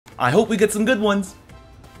I hope we get some good ones.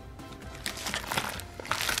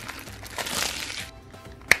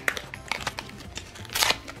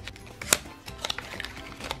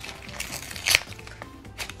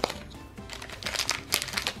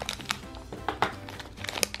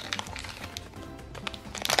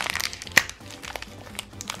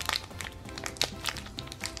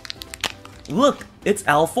 Look, it's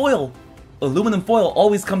Al foil. Aluminum foil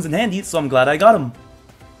always comes in handy, so I'm glad I got him.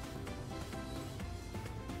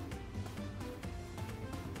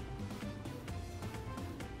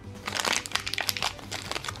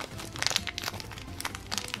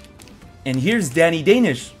 And here's Danny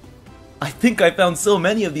Danish. I think I found so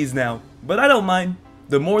many of these now, but I don't mind.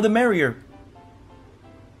 The more the merrier.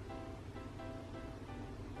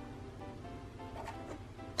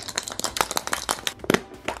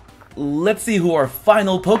 Let's see who our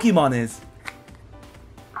final Pokemon is.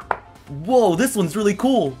 Whoa, this one's really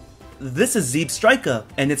cool. This is Zeeb Strika,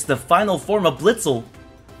 and it's the final form of Blitzel.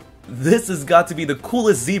 This has got to be the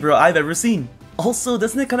coolest zebra I've ever seen. Also,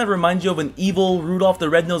 doesn't it kind of remind you of an evil Rudolph the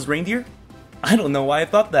Red-Nosed Reindeer? I don't know why I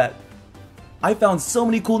thought that. I found so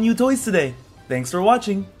many cool new toys today. Thanks for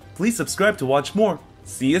watching. Please subscribe to watch more.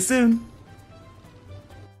 See you soon.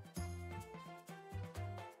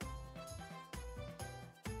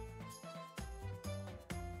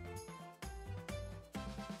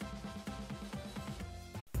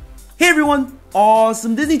 Hey everyone,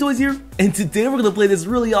 Awesome Disney Toys here, and today we're gonna play this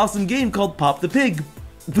really awesome game called Pop the Pig.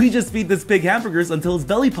 We just feed this pig hamburgers until his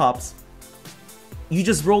belly pops. You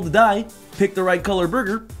just roll the die, pick the right color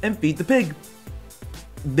burger, and feed the pig.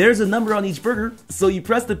 There's a number on each burger, so you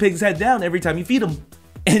press the pig's head down every time you feed him.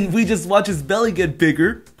 And we just watch his belly get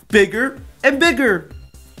bigger, bigger, and bigger.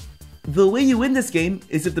 The way you win this game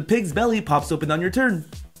is if the pig's belly pops open on your turn.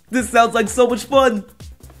 This sounds like so much fun!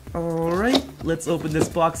 Alright, let's open this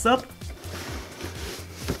box up.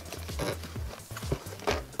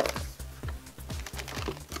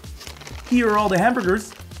 Here are all the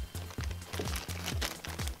hamburgers.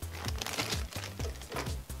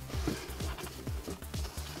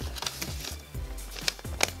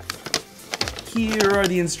 Here are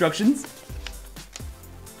the instructions.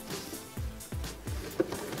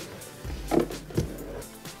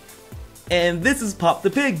 And this is Pop the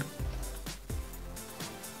Pig.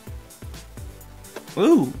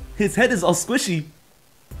 Ooh, his head is all squishy.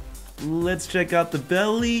 Let's check out the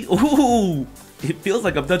belly. Ooh, it feels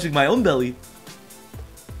like I'm touching my own belly.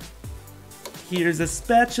 Here's a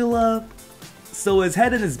spatula. So his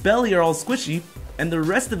head and his belly are all squishy, and the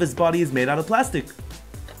rest of his body is made out of plastic.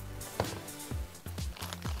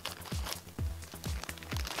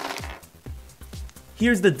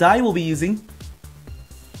 Here's the die we'll be using.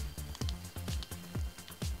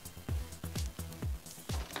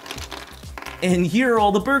 And here are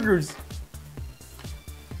all the burgers.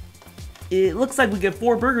 It looks like we get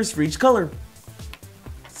 4 burgers for each color.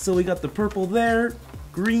 So we got the purple there,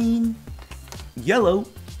 green, yellow,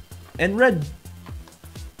 and red.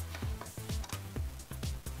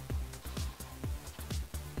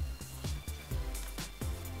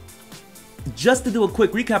 Just to do a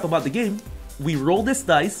quick recap about the game, we roll this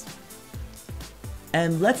dice,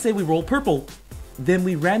 and let's say we roll purple. Then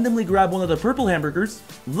we randomly grab one of the purple hamburgers,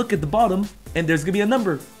 look at the bottom, and there's gonna be a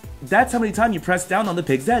number. That's how many times you press down on the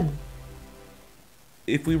pig's head.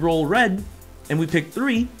 If we roll red, and we pick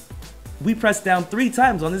 3, we press down 3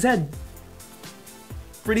 times on his head.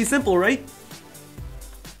 Pretty simple, right?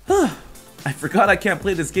 I forgot I can't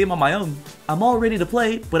play this game on my own. I'm all ready to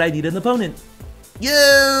play, but I need an opponent.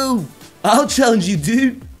 Yo! I'll challenge you,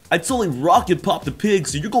 dude! I totally rocket Pop the Pig,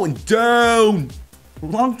 so you're going down!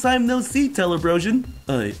 Long time no see, Telebrosian.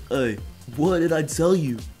 Hey, what did I tell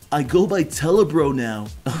you? I go by Telebro now.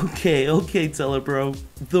 Okay, Telebro.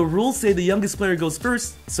 The rules say the youngest player goes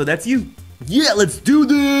first, so that's you. Yeah, let's do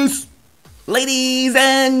this! Ladies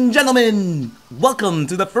and gentlemen, welcome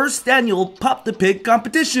to the first annual Pop the Pig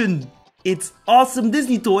competition. It's Awesome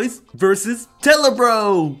Disney Toys versus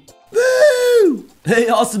Telebro. Woo! Hey,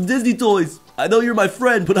 Awesome Disney Toys. I know you're my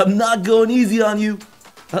friend, but I'm not going easy on you.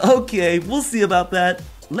 Okay, we'll see about that.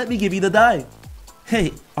 Let me give you the die.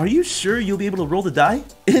 Hey, are you sure you'll be able to roll the die?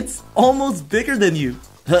 It's almost bigger than you.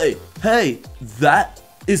 Hey, that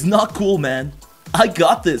is not cool, man. I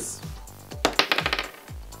got this.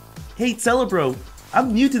 Hey, Telebro,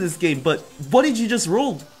 I'm new to this game, but what did you just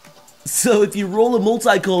roll? So if you roll a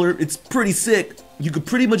multicolor, it's pretty sick. You could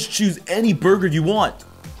pretty much choose any burger you want.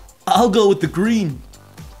 I'll go with the green.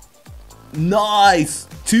 Nice,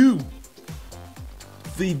 2.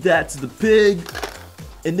 Feed that to the pig,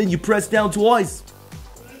 and then you press down twice.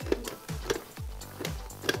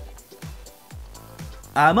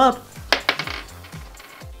 I'm up.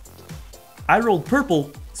 I rolled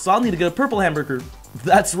purple, so I'll need to get a purple hamburger.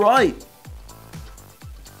 That's right.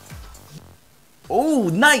 Oh,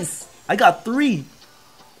 nice. I got 3.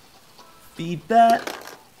 Feed that.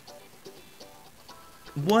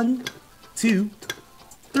 1, 2,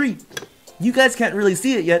 3. You guys can't really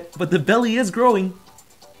see it yet, but the belly is growing.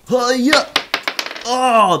 Hiya!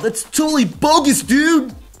 Oh, that's totally bogus,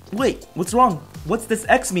 dude! Wait, what's wrong? What's this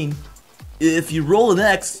X mean? If you roll an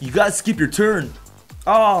X, you gotta skip your turn.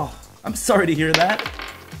 Oh, I'm sorry to hear that.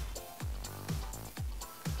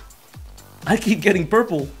 I keep getting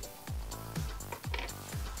purple.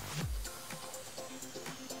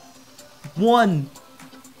 1.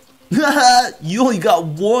 Haha, you only got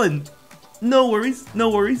 1. No worries, no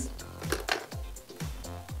worries.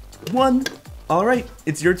 1. Alright,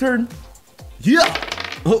 it's your turn. Yeah!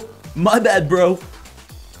 Oh, my bad, bro.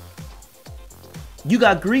 You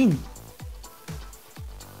got green.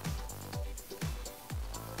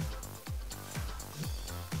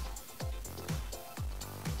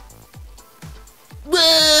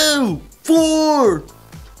 Woo! 4!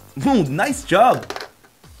 Oh, nice job.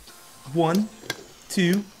 1,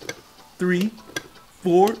 2, 3,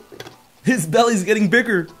 4. His belly's getting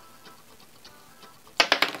bigger.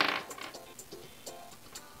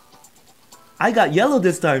 I got yellow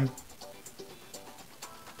this time.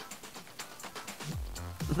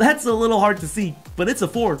 That's a little hard to see, but it's a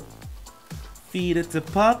 4. Feed it to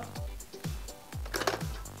Pop.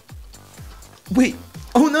 Wait,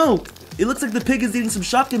 oh no! It looks like the pig is eating some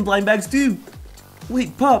Shopkin blind bags too.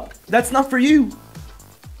 Wait, Pop, that's not for you.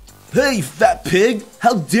 Hey, fat pig!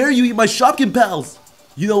 How dare you eat my Shopkin pals!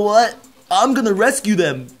 You know what? I'm gonna rescue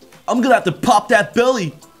them. I'm gonna have to pop that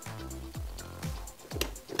belly.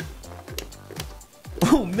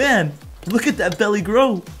 Oh man, look at that belly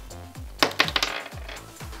grow.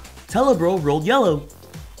 Telebro rolled yellow.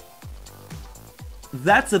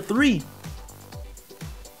 That's a 3.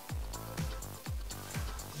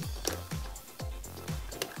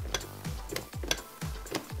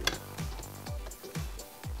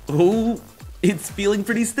 Oh, it's feeling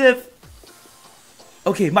pretty stiff.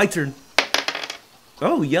 Okay, my turn.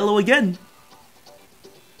 Oh, yellow again.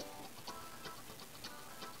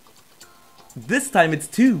 This time it's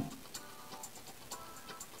 2.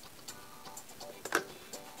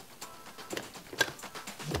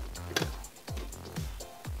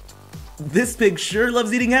 This pig sure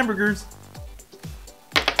loves eating hamburgers.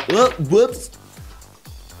 Oh, whoops.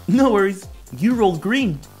 No worries, you rolled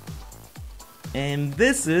green. And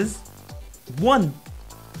this is 1.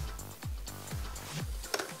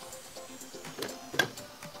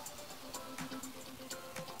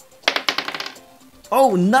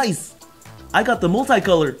 Oh, nice! I got the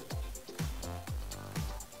multicolor.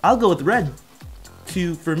 I'll go with red.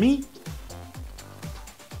 2 for me.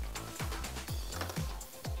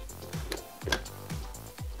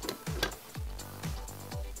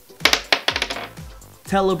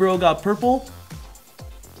 Telebro got purple.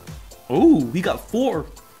 Oh, we got 4.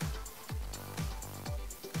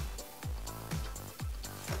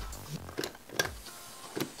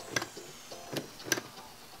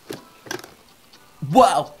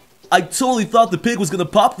 Wow, I totally thought the pig was gonna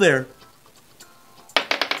pop there.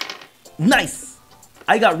 Nice!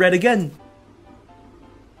 I got red again.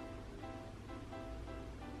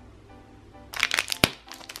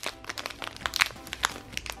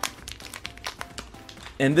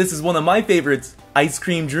 And this is one of my favorites, Ice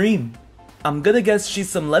Cream Dream. I'm gonna guess she's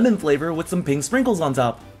some lemon flavor with some pink sprinkles on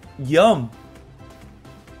top. Yum!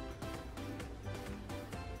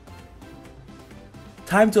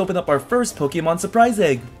 Time to open up our first Pokemon surprise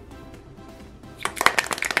egg.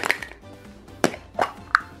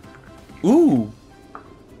 Ooh!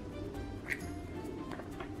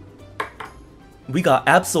 We got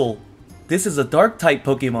Absol. This is a dark type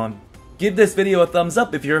Pokemon. Give this video a thumbs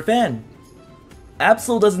up if you're a fan.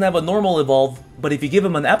 Absol doesn't have a normal evolve, but if you give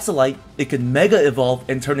him an Absolite, it can Mega Evolve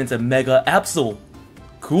and turn into Mega Absol.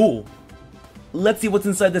 Cool. Let's see what's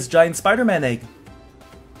inside this giant Spider-Man egg.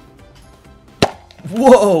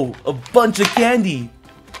 Whoa! A bunch of candy!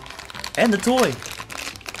 And a toy.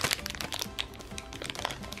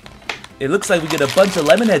 It looks like we get a bunch of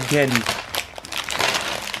Lemonhead candy.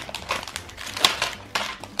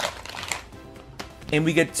 And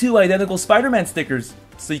we get 2 identical Spider-Man stickers,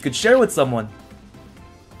 so you could share with someone.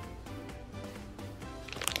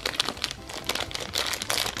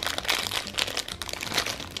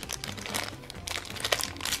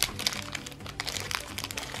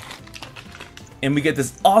 And we get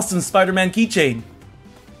this awesome Spider-Man keychain.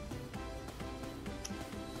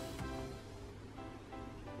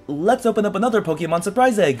 Let's open up another Pokemon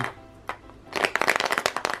surprise egg.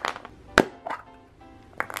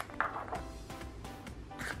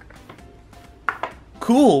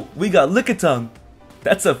 Cool, we got Lickitung.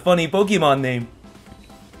 That's a funny Pokemon name.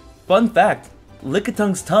 Fun fact,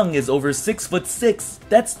 Lickitung's tongue is over 6'6".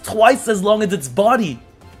 That's twice as long as its body.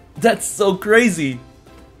 That's so crazy.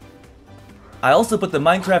 I also put the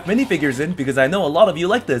Minecraft minifigures in because I know a lot of you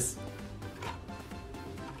like this.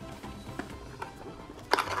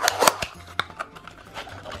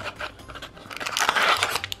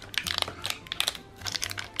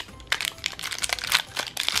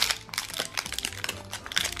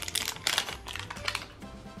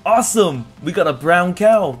 Awesome! We got a brown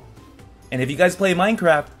cow. And if you guys play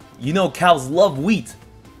Minecraft, you know cows love wheat.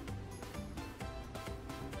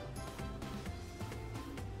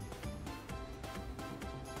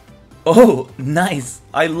 Oh, nice!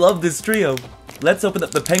 I love this trio. Let's open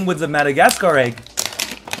up the Penguins of Madagascar egg.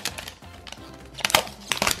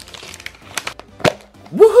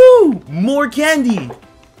 Woohoo! More candy!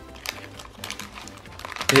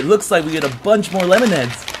 It looks like we get a bunch more lemon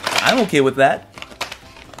heads. I'm okay with that.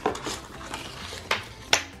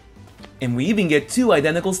 And we even get 2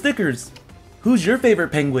 identical stickers. Who's your favorite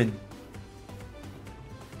penguin?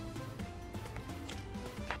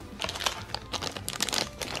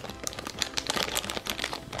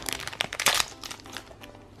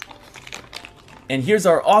 And here's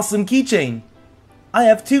our awesome keychain. I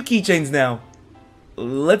have 2 keychains now.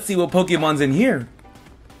 Let's see what Pokemon's in here.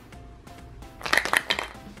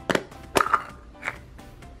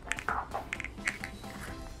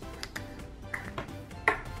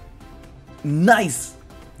 Nice!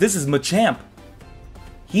 This is Machamp.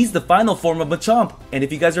 He's the final form of Machamp, and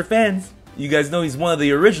if you guys are fans, you guys know he's one of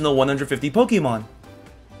the original 150 Pokemon.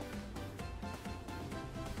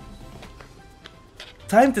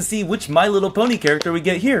 Time to see which My Little Pony character we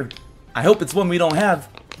get here. I hope it's one we don't have.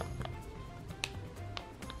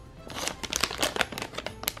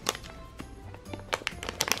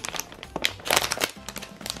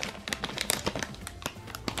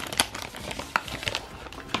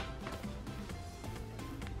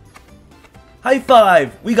 High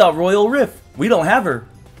five! We got Royal Rift. We don't have her.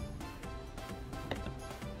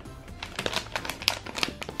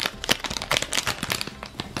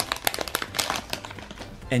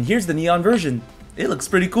 And here's the neon version. It looks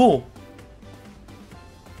pretty cool.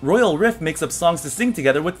 Royal Rift makes up songs to sing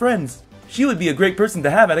together with friends. She would be a great person to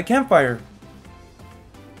have at a campfire.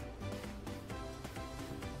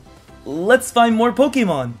 Let's find more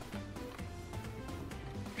Pokemon.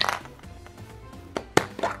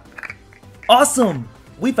 Awesome!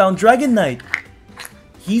 We found Dragonite.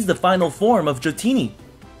 He's the final form of Dratini.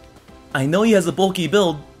 I know he has a bulky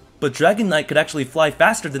build, but Dragonite could actually fly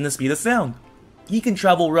faster than the speed of sound. He can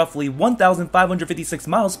travel roughly 1,556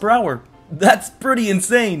 miles per hour. That's pretty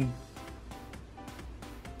insane!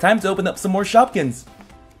 Time to open up some more Shopkins.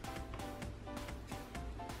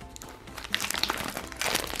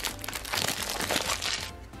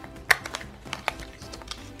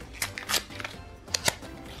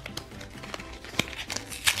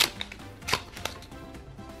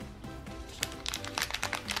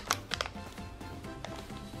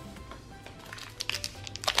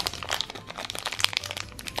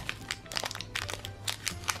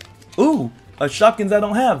 Ooh, a Shopkins I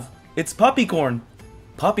don't have. It's Poppycorn.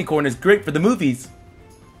 Poppycorn is great for the movies.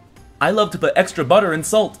 I love to put extra butter and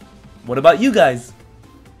salt. What about you guys?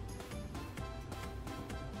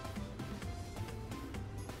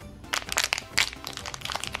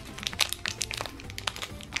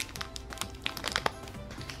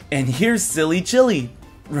 And here's Silly Chili.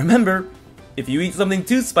 Remember, if you eat something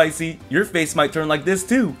too spicy, your face might turn like this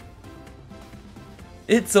too.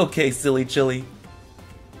 It's okay, Silly Chili.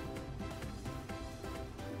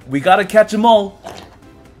 We gotta catch 'em all.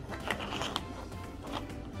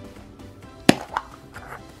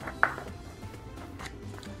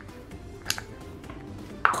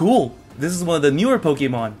 Cool. This is one of the newer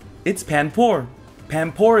Pokemon. It's Panpour.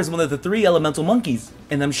 Panpour is one of the 3 elemental monkeys,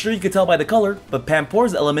 and I'm sure you could tell by the color, but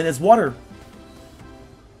Panpour's element is water.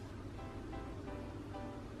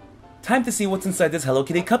 Time to see what's inside this Hello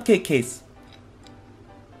Kitty cupcake case.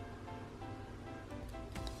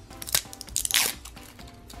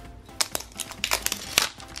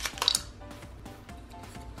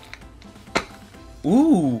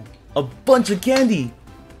 Ooh, a bunch of candy!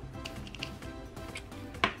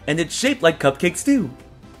 And it's shaped like cupcakes too.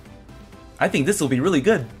 I think this will be really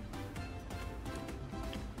good.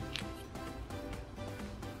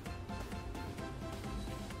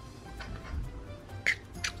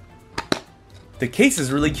 The case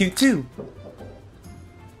is really cute too.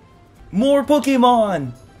 More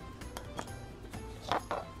Pokemon!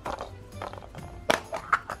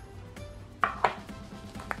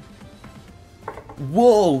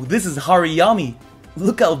 Whoa, this is Hariyami.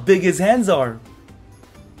 Look how big his hands are!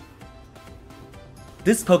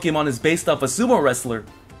 This Pokemon is based off a sumo wrestler.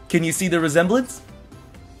 Can you see the resemblance?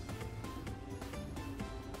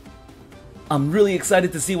 I'm really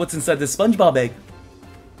excited to see what's inside this SpongeBob egg.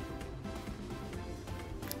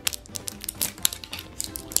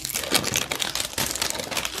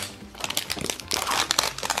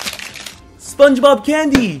 SpongeBob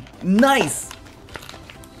candy! Nice!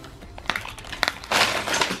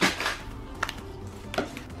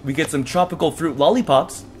 We get some tropical fruit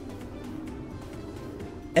lollipops.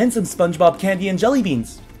 And some SpongeBob candy and jelly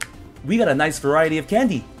beans. We got a nice variety of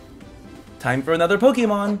candy. Time for another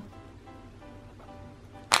Pokemon.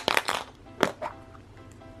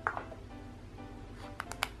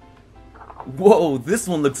 Whoa, this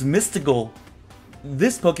one looks mystical.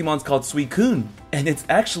 This Pokemon's called Suicune, and it's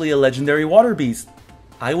actually a legendary water beast.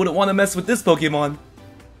 I wouldn't want to mess with this Pokemon.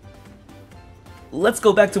 Let's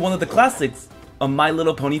go back to one of the classics, a My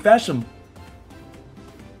Little Pony fashion.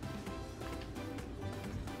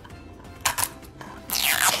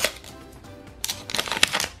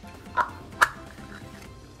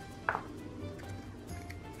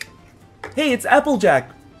 Hey, it's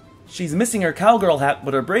Applejack! She's missing her cowgirl hat,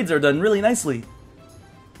 but her braids are done really nicely.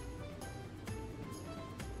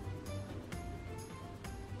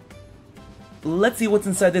 Let's see what's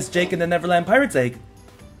inside this Jake and the Neverland Pirates egg.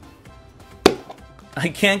 I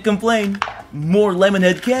can't complain. More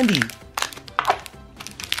Lemonhead candy.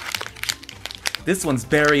 This one's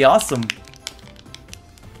very awesome.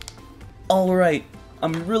 Alright,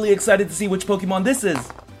 I'm really excited to see which Pokemon this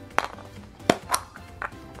is.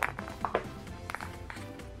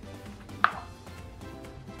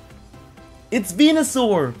 It's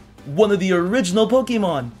Venusaur, one of the original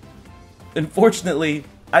Pokemon. Unfortunately,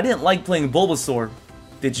 I didn't like playing Bulbasaur.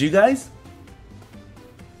 Did you guys?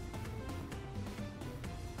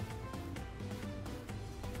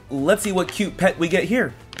 Let's see what cute pet we get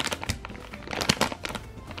here.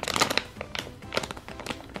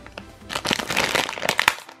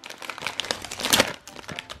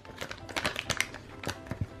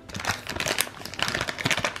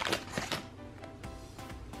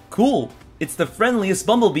 Cool! It's the friendliest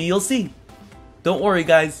bumblebee you'll see. Don't worry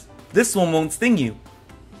guys, this one won't sting you.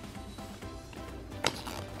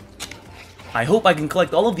 I hope I can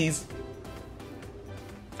collect all of these.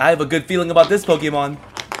 I have a good feeling about this Pokemon.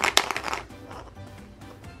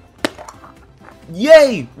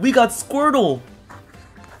 Yay! We got Squirtle!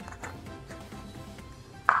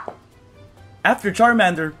 After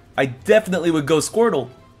Charmander, I definitely would go Squirtle.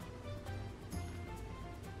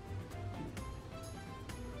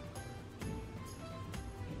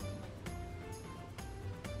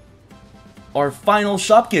 Our final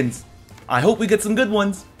Shopkins. I hope we get some good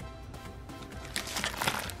ones.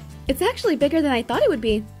 It's actually bigger than I thought it would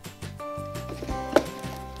be.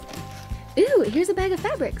 Ooh, here's a bag of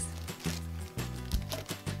fabrics.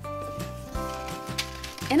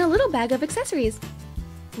 And a little bag of accessories.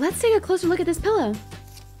 Let's take a closer look at this pillow.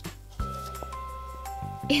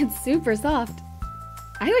 It's super soft.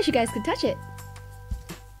 I wish you guys could touch it.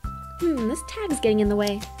 This tag is getting in the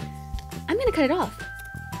way. I'm gonna cut it off.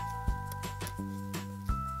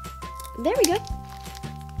 There we go.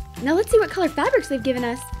 Now let's see what color fabrics they've given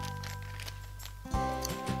us.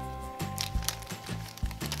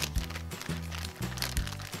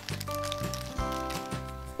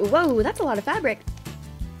 Whoa, that's a lot of fabric.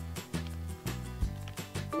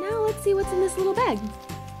 Now let's see what's in this little bag.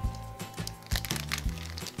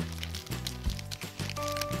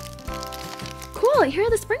 Cool, here are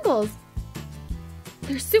the sprinkles.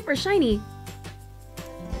 They're super shiny.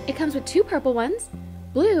 It comes with 2 purple ones,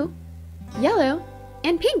 blue, yellow,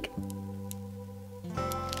 and pink.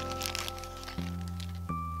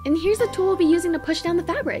 And here's the tool we'll be using to push down the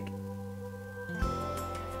fabric.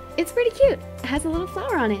 It's pretty cute. It has a little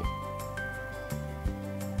flower on it.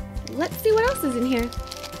 Let's see what else is in here.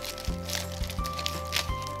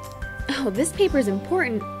 Oh, this paper is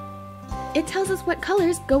important. It tells us what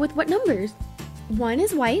colors go with what numbers. 1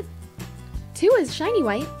 is white, 2 is shiny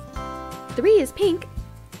white, 3 is pink,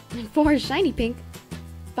 4 is shiny pink,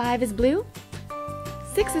 5 is blue,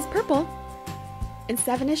 6 is purple, and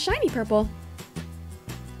 7 is shiny purple.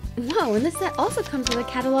 Whoa, and this set also comes with a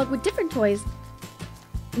catalog with different toys.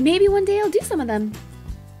 Maybe one day I'll do some of them.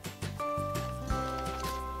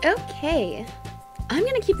 Okay, I'm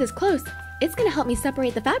gonna keep this close. It's gonna help me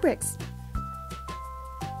separate the fabrics.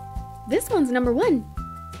 This one's number 1.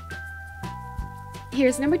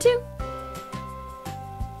 Here's number 2.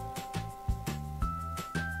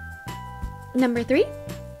 Number 3.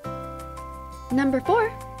 Number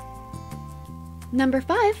 4. Number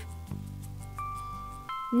 5.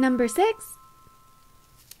 Number 6.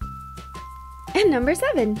 And number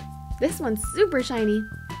 7. This one's super shiny.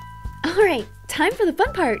 Alright, time for the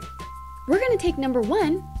fun part. We're going to take number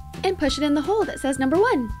 1 and push it in the hole that says number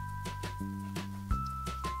 1.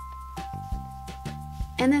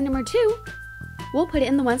 And then number 2, we'll put it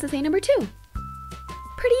in the ones that say number 2.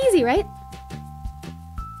 Pretty easy, right?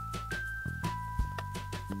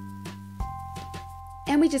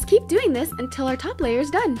 And we just keep doing this until our top layer is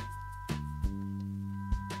done.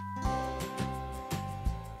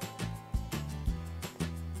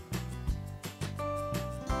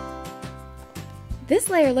 This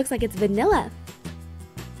layer looks like it's vanilla.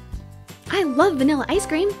 I love vanilla ice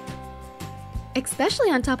cream, especially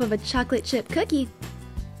on top of a chocolate chip cookie.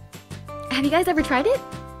 Have you guys ever tried it?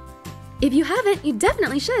 If you haven't, you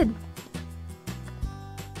definitely should.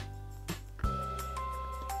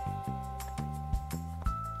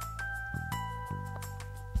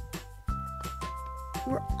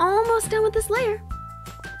 We're almost done with this layer.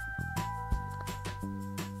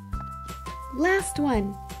 Last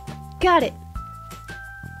one. Got it.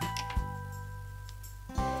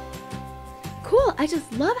 Cool, I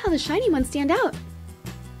just love how the shiny ones stand out.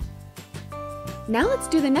 Now let's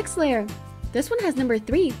do the next layer. This one has number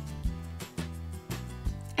 3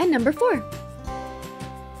 and number 4.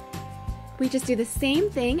 We just do the same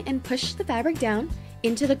thing and push the fabric down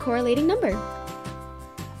into the correlating number.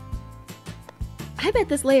 I bet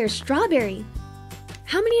this layer is strawberry.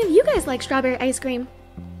 How many of you guys like strawberry ice cream?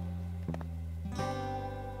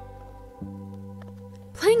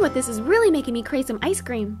 Playing with this is really making me crave some ice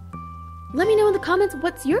cream. Let me know in the comments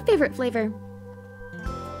what's your favorite flavor.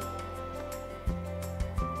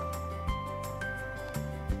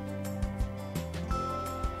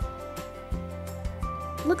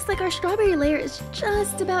 Looks like our strawberry layer is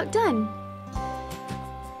just about done.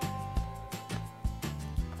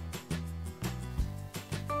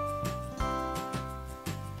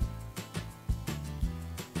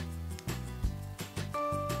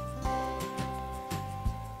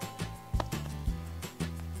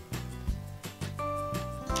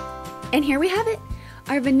 And here we have it,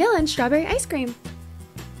 our vanilla and strawberry ice cream.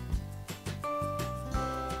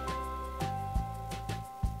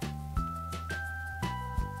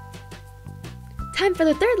 Time for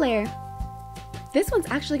the third layer. This one's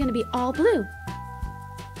actually going to be all blue.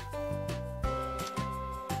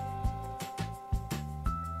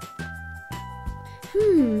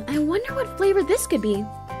 I wonder what flavor this could be.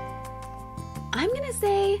 I'm going to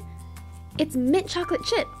say it's mint chocolate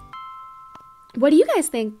chip. What do you guys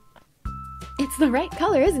think? It's the right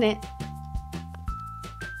color, isn't it?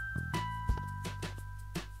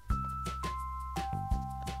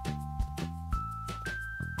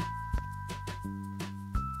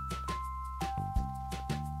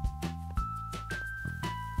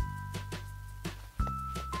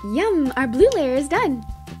 Yum! Our blue layer is done.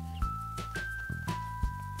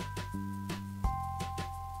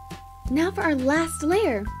 Now for our last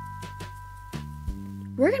layer.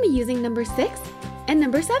 We're going to be using number 6 and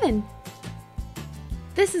number 7.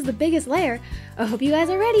 This is the biggest layer. I hope you guys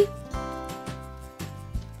are ready.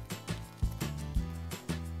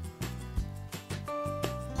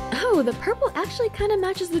 Oh, the purple actually kind of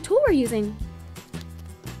matches the tool we're using.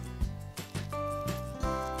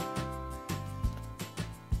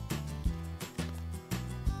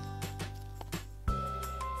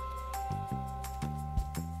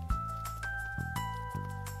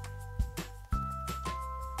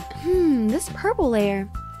 This purple layer.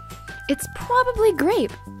 It's probably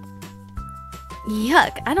grape.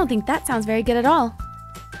 Yuck, I don't think that sounds very good at all.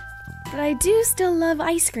 But I do still love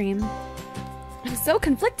ice cream. I'm so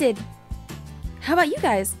conflicted. How about you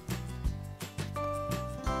guys?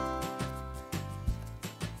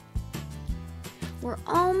 We're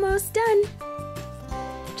almost done.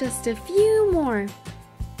 Just a few more.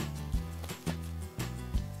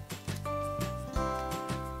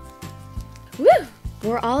 Woo!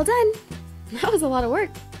 We're all done. That was a lot of work.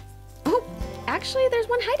 Oh, actually there's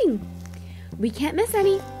one hiding. We can't miss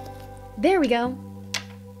any. There we go.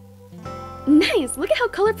 Nice! Look at how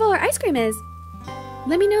colorful our ice cream is.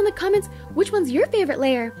 Let me know in the comments which one's your favorite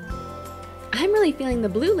layer. I'm really feeling the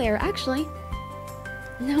blue layer, actually.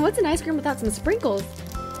 Now, what's an ice cream without some sprinkles?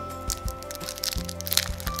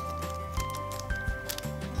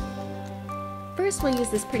 First, we'll use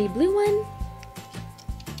this pretty blue one.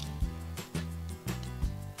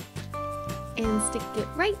 And stick it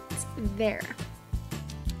right there.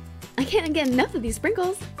 I can't get enough of these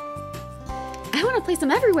sprinkles. I want to place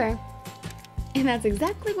them everywhere. And that's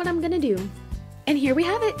exactly what I'm gonna do. And here we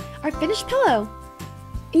have it, our finished pillow.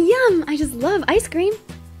 Yum! I just love ice cream.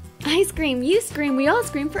 Ice cream, you scream, we all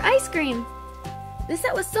scream for ice cream. This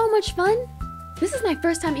set was so much fun. This is my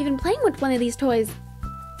first time even playing with one of these toys.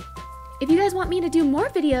 If you guys want me to do more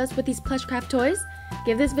videos with these plushcraft toys,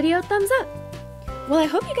 give this video a thumbs up. Well, I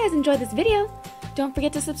hope you guys enjoyed this video. Don't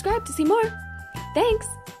forget to subscribe to see more. Thanks!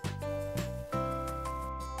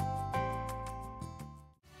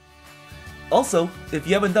 Also, if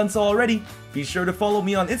you haven't done so already, be sure to follow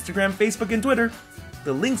me on Instagram, Facebook, and Twitter.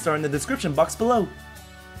 The links are in the description box below.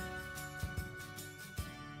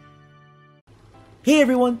 Hey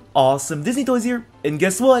everyone, Awesome Disney Toys here, and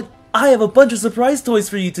guess what? I have a bunch of surprise toys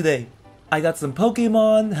for you today. I got some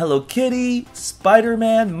Pokemon, Hello Kitty,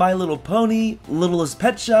 Spider-Man, My Little Pony, Littlest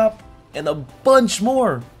Pet Shop, and a bunch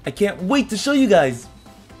more. I can't wait to show you guys.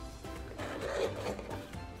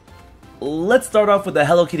 Let's start off with the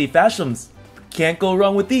Hello Kitty Fashions. Can't go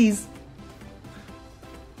wrong with these.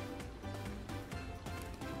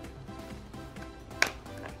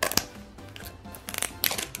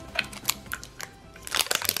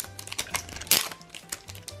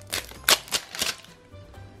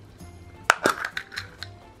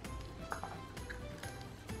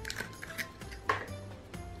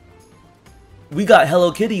 We got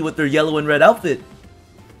Hello Kitty with her yellow and red outfit.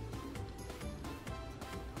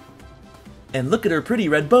 And look at her pretty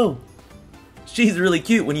red bow. She's really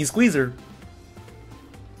cute when you squeeze her.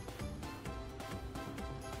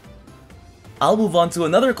 I'll move on to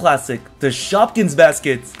another classic, the Shopkins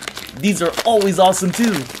baskets. These are always awesome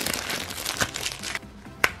too.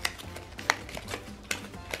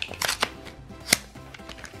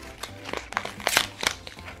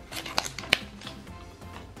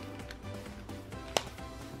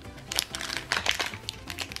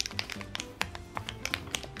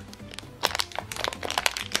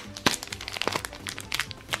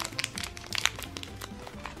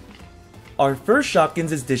 Our first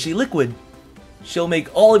Shopkins is Dishy Liquid. She'll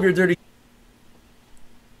make all of your dirty...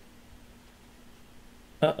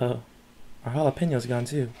 Uh-oh. Our jalapeno's gone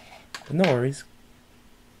too. But no worries.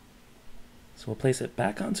 So we'll place it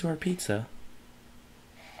back onto our pizza.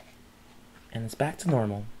 And it's back to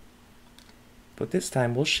normal. But this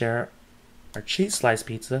time we'll share our cheese slice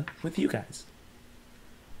pizza with you guys.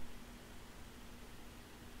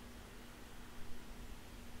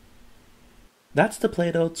 That's the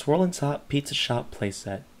Play-Doh Twirl and Top Pizza Shop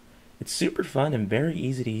playset. It's super fun and very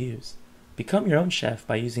easy to use. Become your own chef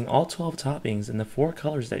by using all 12 toppings in the 4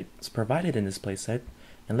 colors that's provided in this playset,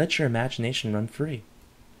 and let your imagination run free.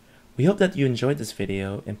 We hope that you enjoyed this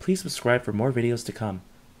video, and please subscribe for more videos to come.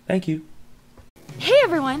 Thank you! Hey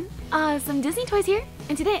everyone! Awesome Disney Toys here,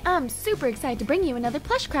 and today I'm super excited to bring you another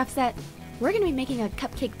plushcraft set. We're going to be making a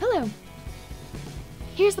cupcake pillow.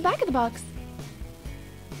 Here's the back of the box.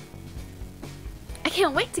 I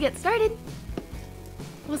can't wait to get started.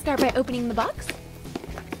 We'll start by opening the box.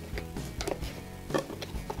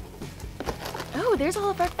 Oh, there's all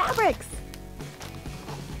of our fabrics.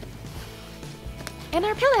 And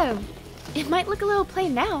our pillow. It might look a little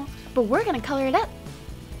plain now, but we're gonna color it up.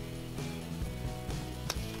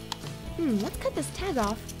 Let's cut this tag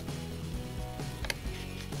off.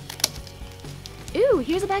 Ooh,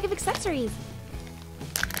 here's a bag of accessories.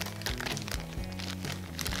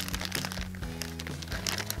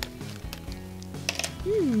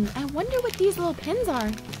 I wonder what these little pins are.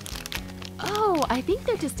 Oh, I think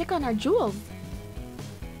they're to stick on our jewels.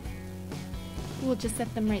 We'll just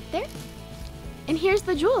set them right there. And here's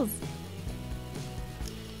the jewels.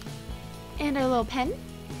 And our little pen.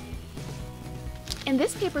 And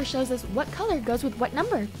this paper shows us what color goes with what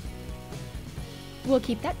number. We'll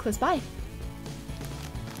keep that close by.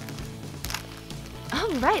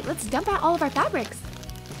 Alright, let's dump out all of our fabrics.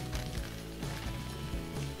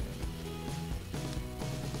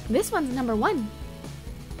 This one's number 1.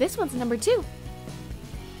 This one's number 2.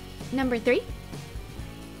 Number 3.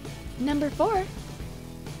 Number 4.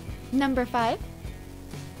 Number 5.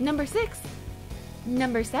 Number 6.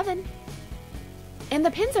 Number 7. And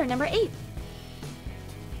the pins are number 8.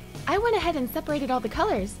 I went ahead and separated all the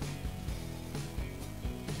colors.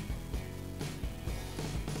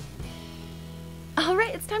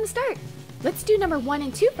 Alright, it's time to start. Let's do number 1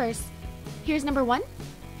 and 2 first. Here's number 1.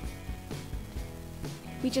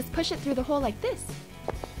 We just push it through the hole like this.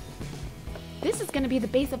 This is going to be the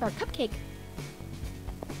base of our cupcake.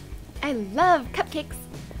 I love cupcakes.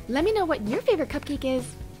 Let me know what your favorite cupcake is.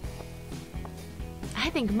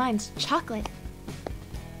 I think mine's chocolate.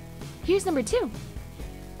 Here's number 2.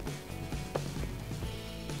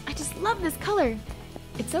 I just love this color.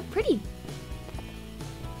 It's so pretty.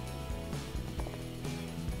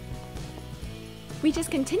 We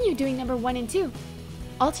just continue doing number 1 and 2,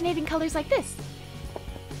 alternating colors like this.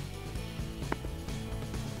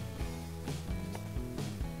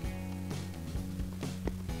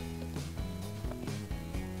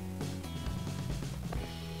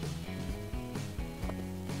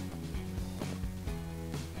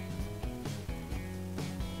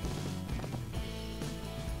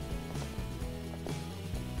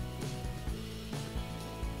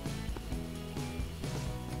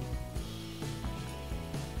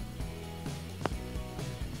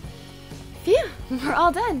 We're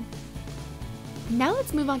all done. Now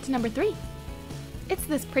let's move on to number 3. It's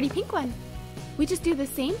this pretty pink one. We just do the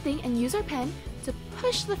same thing and use our pen to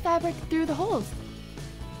push the fabric through the holes.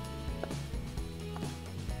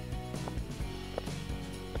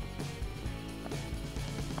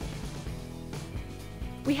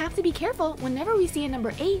 We have to be careful. Whenever we see a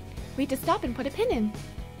number 8, we have to stop and put a pin in.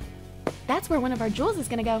 That's where one of our jewels is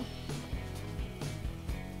going to go.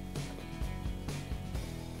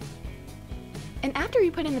 And after we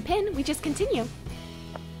put in the pin, we just continue.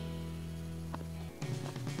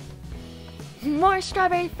 More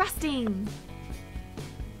strawberry frosting!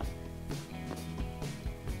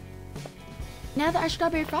 Now that our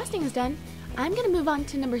strawberry frosting is done, I'm going to move on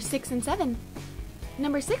to number 6 and 7.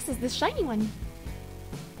 Number 6 is this shiny one.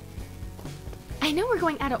 I know we're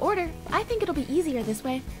going out of order, but I think it'll be easier this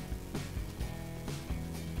way.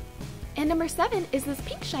 And number 7 is this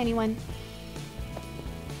pink shiny one.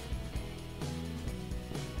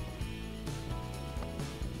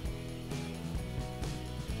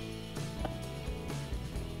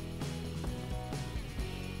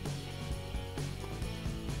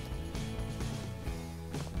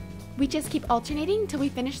 We just keep alternating until we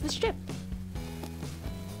finish the strip.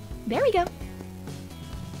 There we go.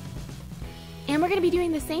 And we're going to be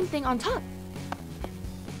doing the same thing on top,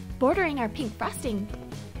 bordering our pink frosting.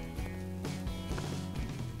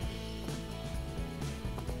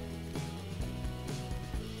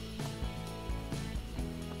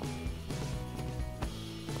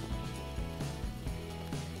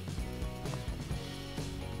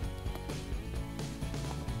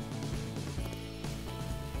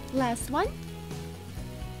 Last one.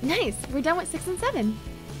 Nice, we're done with 6 and 7.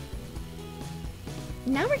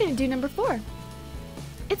 Now we're going to do number 4.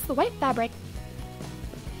 It's the white fabric.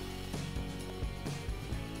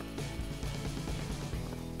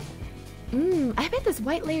 I bet this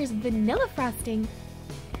white layer is vanilla frosting.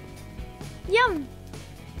 Yum!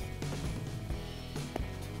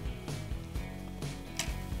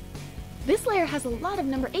 This layer has a lot of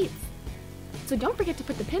number 8s, so don't forget to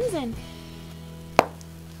put the pins in.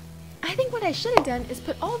 I think what I should have done is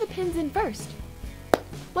put all the pins in first.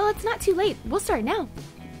 Well, it's not too late. We'll start now.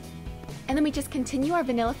 And then we just continue our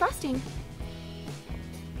vanilla frosting.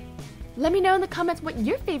 Let me know in the comments what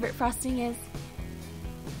your favorite frosting is.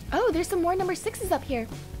 Oh, there's some more number 6s up here.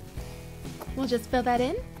 We'll just fill that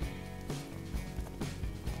in.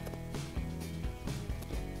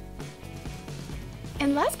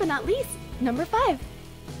 And last but not least, number 5.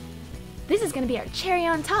 This is going to be our cherry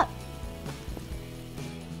on top.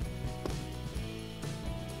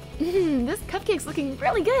 This cupcake's looking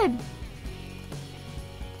really good.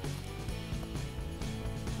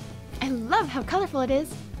 I love how colorful it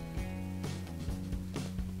is.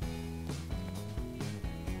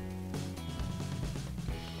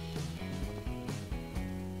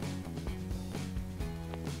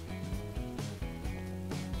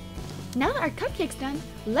 Now that our cupcake's done,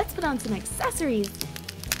 let's put on some accessories.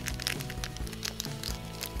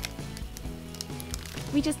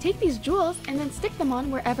 We just take these jewels and then stick them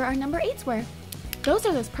on wherever our number 8s were. Those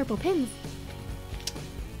are those purple pins.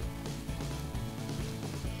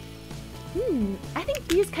 I think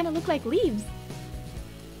these kind of look like leaves.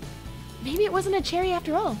 Maybe it wasn't a cherry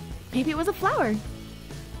after all. Maybe it was a flower.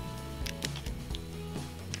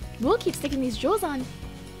 We'll keep sticking these jewels on.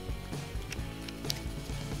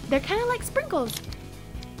 They're kind of like sprinkles.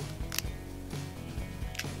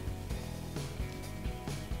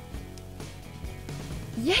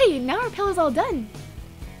 Yay, now our pillow's all done.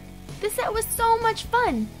 This set was so much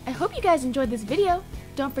fun. I hope you guys enjoyed this video.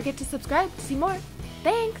 Don't forget to subscribe to see more.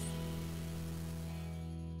 Thanks!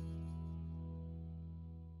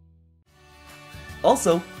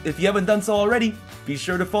 Also, if you haven't done so already, be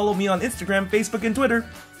sure to follow me on Instagram, Facebook, and Twitter.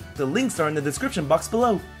 The links are in the description box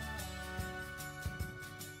below.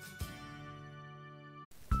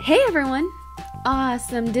 Hey everyone!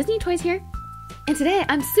 Awesome Disney Toys here. And today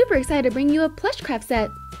I'm super excited to bring you a plush craft set.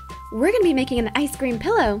 We're going to be making an ice cream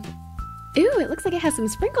pillow. Ooh, it looks like it has some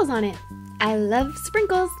sprinkles on it. I love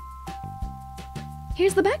sprinkles.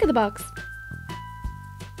 Here's the back of the box.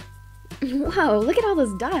 Whoa, look at all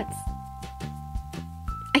those dots.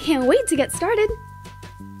 I can't wait to get started.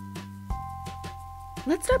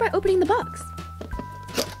 Let's start by opening the box.